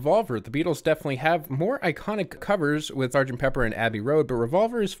Beatles, Revolver. The Beatles definitely have more iconic covers with Sgt. Pepper and Abbey Road, but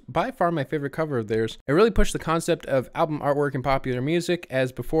Revolver is by far my favorite cover of theirs. It really pushed the concept of album artwork in popular music,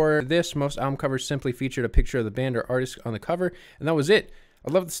 as before this, most album covers simply featured a picture of the band or artist on the cover, and that was it.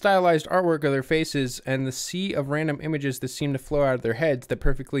 I love the stylized artwork of their faces and the sea of random images that seem to flow out of their heads that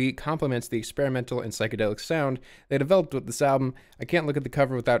perfectly complements the experimental and psychedelic sound they developed with this album. I can't look at the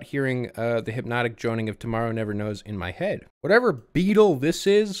cover without hearing the hypnotic droning of Tomorrow Never Knows in my head. Whatever Beatle this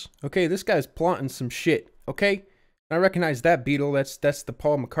is, okay, this guy's plotting some shit, okay? I recognize that Beatle, that's the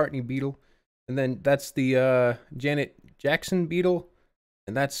Paul McCartney Beatle, and then that's the Janet Jackson Beatle,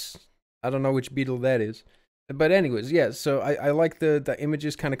 and that's, I don't know which Beatle that is. But anyways, yeah, so I like the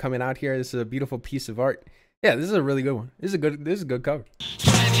images kind of coming out here. This is a beautiful piece of art. Yeah, this is a really good one. This is a good cover.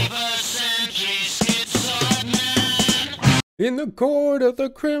 In the Court of the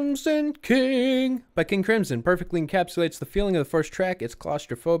Crimson King by King Crimson perfectly encapsulates the feeling of the first track. Its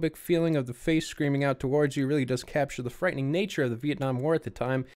claustrophobic feeling of the face screaming out towards you really does capture the frightening nature of the Vietnam War at the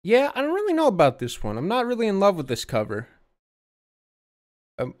time. Yeah, I don't really know about this one. I'm not really in love with this cover.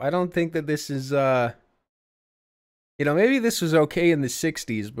 I don't think that this is, you know, maybe this was okay in the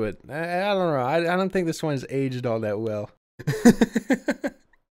 60s, but I don't know. I don't think this one's aged all that well.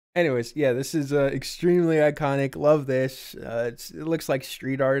 Anyways, yeah, this is extremely iconic. Love this. It looks like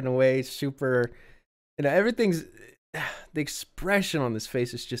street art in a way. Super, you know, everything's, the expression on this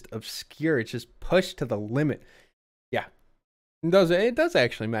face is just obscure. It's just pushed to the limit. Yeah, it does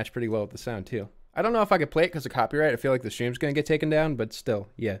actually match pretty well with the sound too. I don't know if I could play it because of copyright. I feel like the stream's gonna get taken down, but still,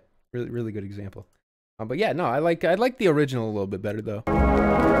 yeah, really good example. But yeah, no, I like the original a little bit better though.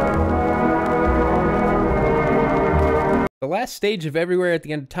 The last stage of Everywhere at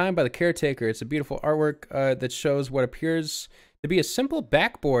the End of Time by The Caretaker. It's a beautiful artwork that shows what appears to be a simple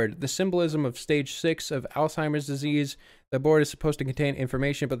backboard, the symbolism of stage 6 of Alzheimer's disease. The board is supposed to contain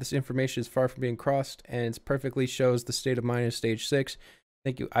information, but this information is far from being crossed, and it perfectly shows the state of mind in stage 6.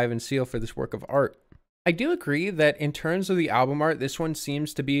 Thank you, Ivan Seal, for this work of art. I do agree that in terms of the album art, this one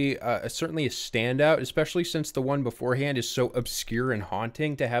seems to be certainly a standout, especially since the one beforehand is so obscure and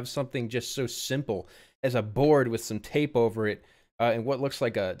haunting. To have something just so simple as a board with some tape over it and what looks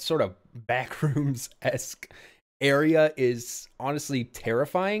like a sort of backrooms-esque area is honestly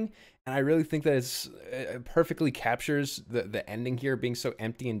terrifying. And I really think that it perfectly captures the ending here being so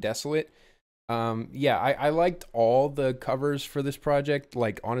empty and desolate. Yeah, I liked all the covers for this project.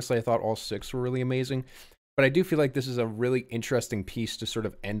 Like, honestly, I thought all 6 were really amazing. But I do feel like this is a really interesting piece to sort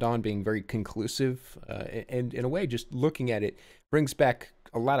of end on, being very conclusive. And in a way, just looking at it brings back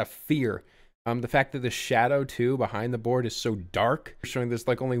a lot of fear. The fact that the shadow, too, behind the board is so dark, showing there's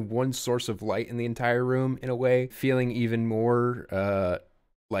like only one source of light in the entire room, in a way, feeling even more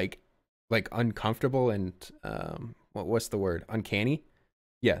like uncomfortable and what's the word? Uncanny.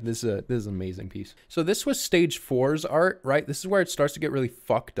 Yeah, this is an amazing piece. So this was stage 4's art, right? This is where it starts to get really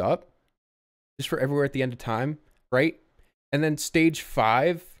fucked up. Just for Everywhere at the End of Time, right? And then stage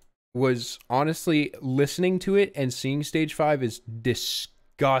 5 was, honestly, listening to it and seeing stage 5 is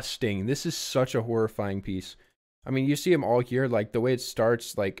disgusting. This is such a horrifying piece. I mean, you see them all here, like the way it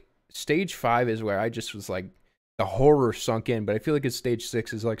starts, like stage 5 is where I just was like, the horror sunk in, but I feel like it's stage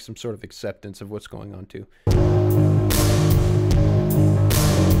 6 is like some sort of acceptance of what's going on too.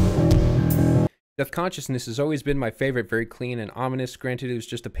 Death Consciousness has always been my favorite, very clean and ominous. Granted, it was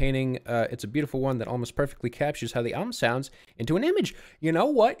just a painting. It's a beautiful one that almost perfectly captures how the album sounds into an image. You know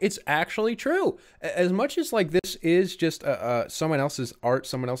what? It's actually true. As much as like this is just someone else's art,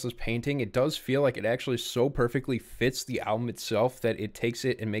 someone else's painting, it does feel like it actually so perfectly fits the album itself that it takes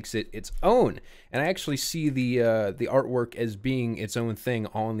it and makes it its own. And I actually see the artwork as being its own thing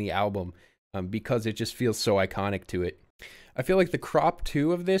on the album because it just feels so iconic to it. I feel like the crop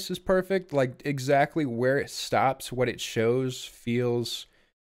too of this is perfect. Like exactly where it stops, what it shows feels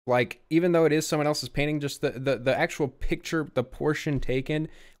like, even though it is someone else's painting, just the actual picture, the portion taken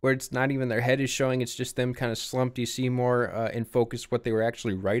where it's not even their head is showing, it's just them kind of slumped. You see more in focus what they were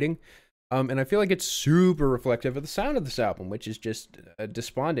actually writing. And I feel like it's super reflective of the sound of this album, which is just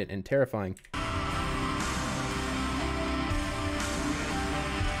despondent and terrifying.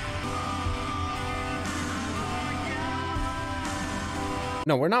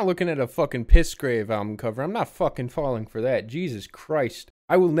 No, we're not looking at a fucking Pissgrave album cover. I'm not fucking falling for that. Jesus Christ.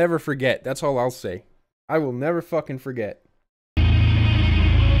 I will never forget. That's all I'll say. I will never fucking forget.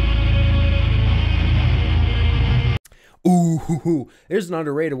 Ooh, there's an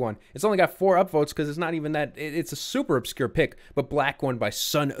underrated one. It's only got 4 upvotes because it's not even that. It's a super obscure pick, but Black One by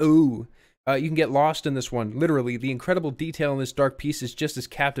Sun. Ooh. You can get lost in this one. Literally, the incredible detail in this dark piece is just as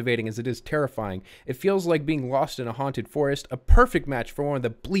captivating as it is terrifying. It feels like being lost in a haunted forest, a perfect match for one of the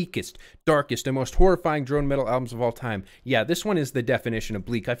bleakest, darkest, and most horrifying drone metal albums of all time. Yeah, this one is the definition of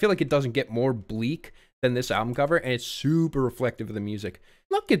bleak. I feel like it doesn't get more bleak than this album cover, and it's super reflective of the music.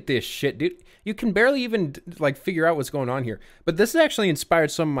 Look at this shit, dude. You can barely even, like, figure out what's going on here. But this actually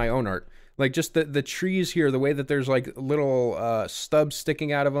inspired some of my own art. Like, just the trees here, the way that there's, like, little stubs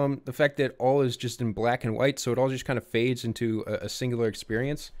sticking out of them. The fact that all is just in black and white, so it all just kind of fades into a singular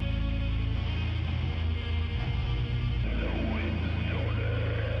experience.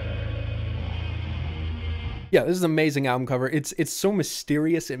 Yeah, this is an amazing album cover. It's so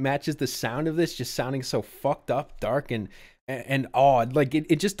mysterious. It matches the sound of this just sounding so fucked up, dark, and odd. Like,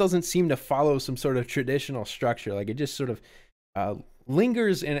 it just doesn't seem to follow some sort of traditional structure. Like, it just sort of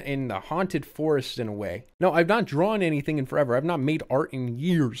lingers in the haunted forest in a way. No, I've not drawn anything in forever. I've not made art in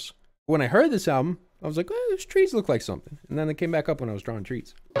years. When I heard this album, I was like, oh, those trees look like something. And then they came back up when I was drawing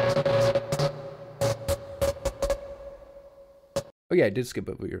trees. Oh yeah, I did skip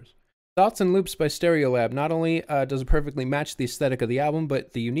over yours. Thoughts and Loops by Stereolab. Not only does it perfectly match the aesthetic of the album,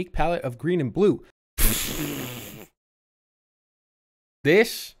 but the unique palette of green and blue.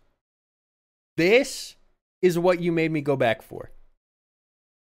 This is what you made me go back for.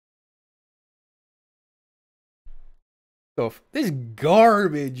 So, this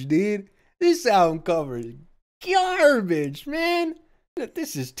garbage, dude. This album cover is garbage, man.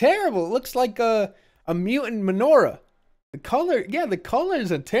 This is terrible. It looks like a mutant menorah. The color, yeah, the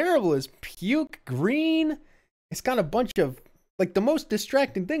colors are terrible. It's puke green. It's got a bunch of, like, the most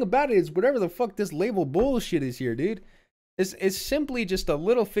distracting thing about it is whatever the fuck this label bullshit is here, dude. It's simply just a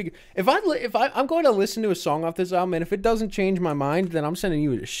little figure. If I'm going to listen to a song off this album, and if it doesn't change my mind, then I'm sending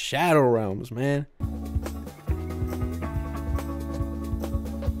you to Shadow Realms, man.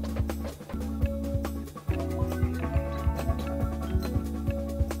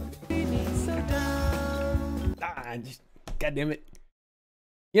 Just, God damn it.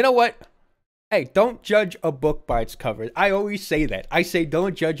 You know what? Hey, don't judge a book by its cover. I always say that. I say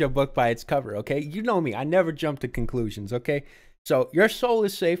don't judge a book by its cover, okay? You know me. I never jump to conclusions, okay? So your soul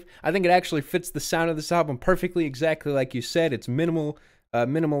is safe. I think it actually fits the sound of this album perfectly, exactly like you said. It's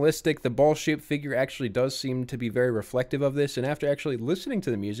minimalistic. The ball-shaped figure actually does seem to be very reflective of this, and after actually listening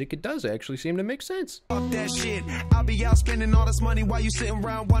to the music, it does actually seem to make sense. That shit. I'll be out spending all this money while you sitting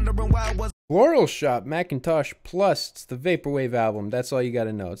around wondering why I was. Floral Shop, Macintosh Plus. It's the Vaporwave album. That's all you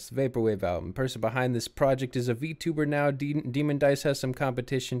gotta know. It's the Vaporwave album. The person behind this project is a VTuber now. Demon Dice has some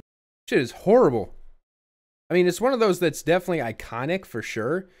competition. Shit is horrible. I mean, it's one of those that's definitely iconic for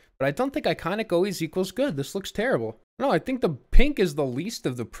sure, but I don't think iconic always equals good. This looks terrible. No, I think the pink is the least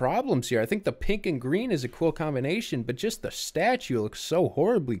of the problems here. I think the pink and green is a cool combination, but just the statue looks so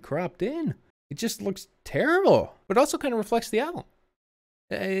horribly cropped in. It just looks terrible, but also kind of reflects the album.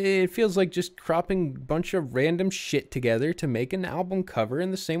 It feels like just cropping a bunch of random shit together to make an album cover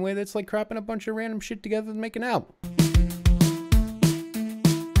in the same way that's like cropping a bunch of random shit together to make an album.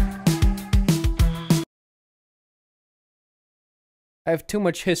 I have too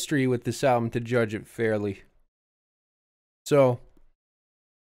much history with this album to judge it fairly. So,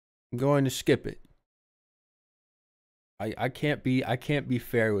 I'm going to skip it. I can't be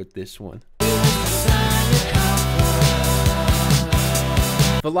fair with this one.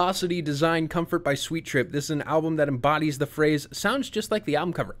 Velocity, Design, Comfort by Sweet Trip. This is an album that embodies the phrase, sounds just like the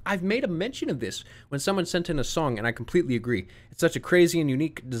album cover. I've made a mention of this when someone sent in a song, and I completely agree. It's such a crazy and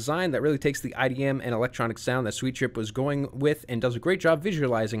unique design that really takes the IDM and electronic sound that Sweet Trip was going with and does a great job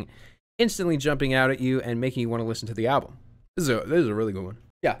visualizing, instantly jumping out at you and making you want to listen to the album. This is a really good one.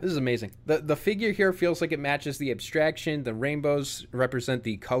 Yeah, this is amazing. The figure here feels like it matches the abstraction. The rainbows represent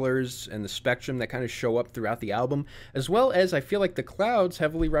the colors and the spectrum that kind of show up throughout the album, as well as I feel like the clouds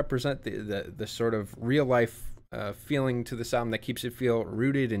heavily represent the sort of real life feeling to this album that keeps it feel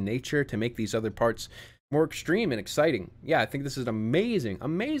rooted in nature to make these other parts more extreme and exciting. Yeah, I think this is an amazing,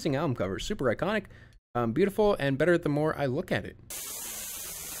 amazing album cover. Super iconic, beautiful, and better the more I look at it.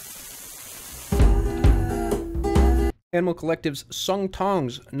 Animal Collective's Sung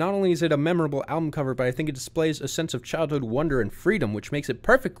Tongs. Not only is it a memorable album cover, but I think it displays a sense of childhood wonder and freedom, which makes it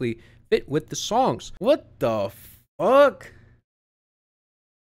perfectly fit with the songs. What the fuck?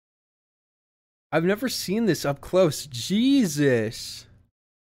 I've never seen this up close. Jesus.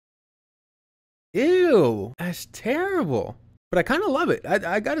 Ew. That's terrible. But I kind of love it.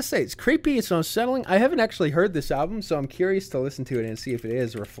 I gotta say, it's creepy, it's unsettling. I haven't actually heard this album, so I'm curious to listen to it and see if it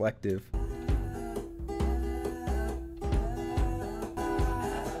is reflective.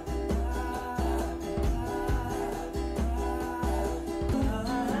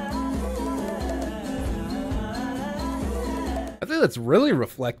 feel it's really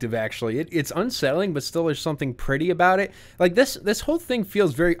reflective, actually. It's unsettling, but still there's something pretty about it. Like, this whole thing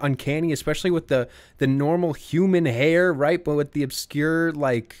feels very uncanny, especially with the normal human hair, right? But with the obscure,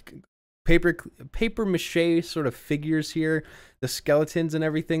 like, paper mache sort of figures here, the skeletons and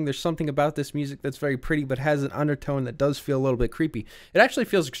everything. There's something about this music that's very pretty, but has an undertone that does feel a little bit creepy. It actually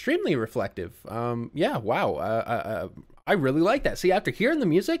feels extremely reflective. Yeah, wow. I really like that. See, after hearing the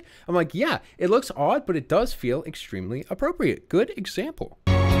music, I'm like, yeah, it looks odd, but it does feel extremely appropriate. Good example.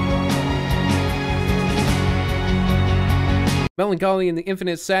 Melancholy and the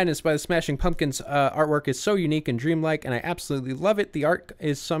Infinite Sadness by the Smashing Pumpkins artwork is so unique and dreamlike, and I absolutely love it. The art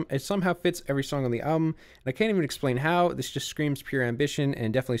is it somehow fits every song on the album, and I can't even explain how. This just screams pure ambition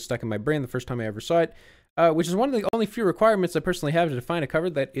and definitely stuck in my brain the first time I ever saw it, which is one of the only few requirements I personally have to define a cover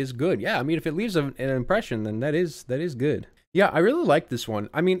that is good. Yeah, I mean, if it leaves an impression, then that is good. Yeah, I really like this one.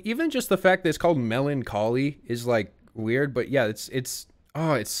 I mean, even just the fact that it's called Melancholy is like weird, but yeah, it's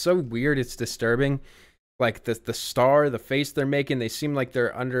so weird. It's disturbing. Like the star, the face they're making, they seem like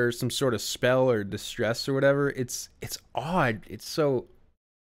they're under some sort of spell or distress or whatever. It's odd. It's so,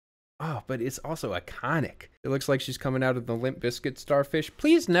 but it's also iconic. It looks like she's coming out of the Limp Bizkit starfish.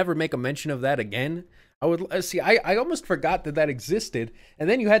 Please never make a mention of that again. I would see. I almost forgot that existed, and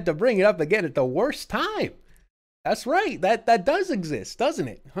then you had to bring it up again at the worst time. That's right. That does exist, doesn't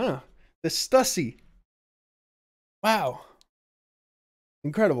it? Huh? The Stussy. Wow.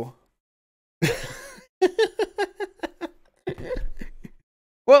 Incredible.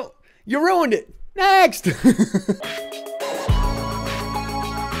 Well, you ruined it. Next.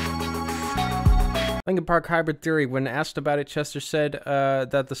 Linkin Park Hybrid Theory. When asked about it, Chester said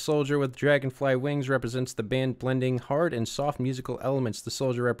that the soldier with dragonfly wings represents the band blending hard and soft musical elements. The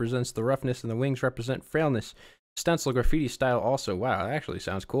soldier represents the roughness and the wings represent frailness. Stencil graffiti style also. Wow, that actually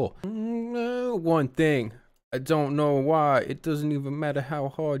sounds cool. One thing. I don't know why. It doesn't even matter how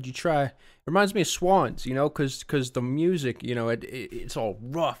hard you try. It reminds me of Swans, you know, because the music, you know, it's all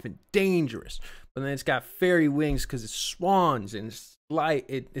rough and dangerous. But then it's got fairy wings because it's swans and it's light.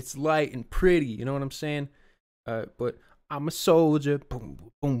 It's light and pretty. You know what I'm saying? But I'm a soldier. Boom,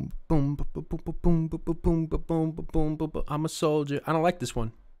 boom, boom, boom, boom, boom, boom, boom, boom, boom, boom. I'm a soldier. I don't like this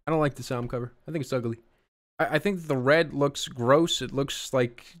one. I don't like this album cover. I think it's ugly. I think the red looks gross. It looks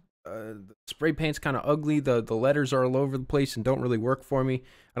like the spray paint's kind of ugly. The letters are all over the place and don't really work for me.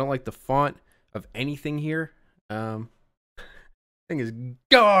 I don't like the font of anything here. Thing is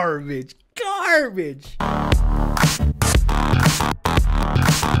garbage.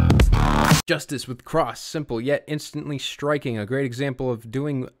 Justice with Cross, simple yet instantly striking. A great example of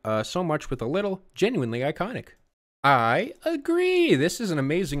doing so much with a little. Genuinely iconic. I agree. This is an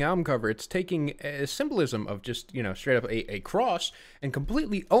amazing album cover. It's taking a symbolism of just, you know, straight up a cross and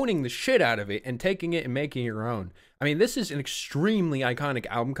completely owning the shit out of it and taking it and making it your own. I mean, this is an extremely iconic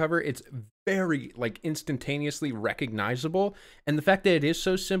album cover. It's very, like, instantaneously recognizable. And the fact that it is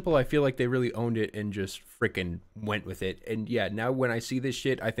so simple, I feel like they really owned it and just freaking went with it. And yeah, now when I see this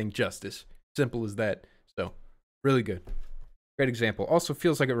shit, I think Justice. Simple as that. So, really good. Great example. Also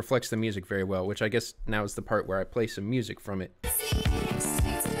feels like it reflects the music very well, which I guess now is the part where I play some music from it.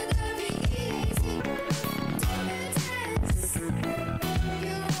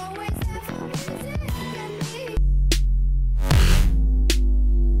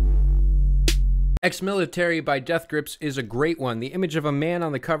 Ex-Military by Death Grips is a great one. The image of a man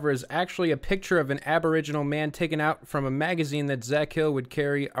on the cover is actually a picture of an Aboriginal man taken out from a magazine that Zach Hill would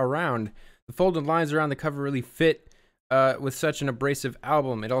carry around. The folded lines around the cover really fit with such an abrasive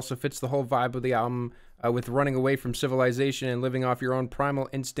album. It also fits the whole vibe of the album with running away from civilization and living off your own primal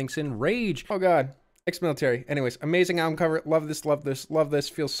instincts and rage. Oh god, Ex-Military. Anyways, amazing album cover. Love this, love this, love this.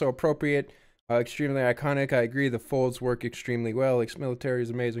 Feels so appropriate. Extremely iconic. I agree. The folds work extremely well. Ex-Military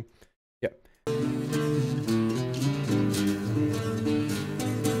is amazing. Yep.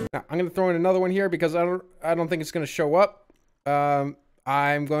 Now, I'm going to throw in another one here because I don't think it's going to show up.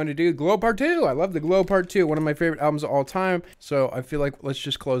 I'm going to do Glow Part 2. I love the Glow Part 2, one of my favorite albums of all time. So I feel like let's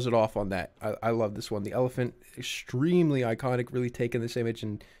just close it off on that. I love this one. The elephant, extremely iconic, really taking this image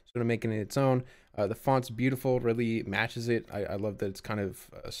and sort of making it its own. The font's beautiful, really matches it. I love that it's kind of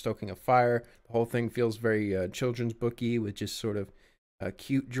stoking a fire. The whole thing feels very children's booky with just sort of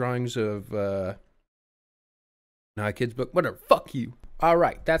cute drawings of, not a kid's book, whatever, fuck you. All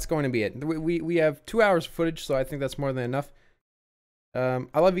right, that's going to be it. We have 2 hours of footage, so I think that's more than enough.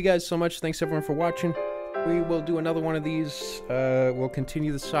 I love you guys so much. Thanks everyone for watching. We will do another one of these. We'll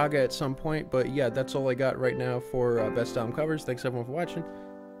continue the saga at some point, but yeah, that's all I got right now for best album covers. Thanks everyone for watching.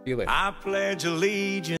 See you later. I pledge allegiance.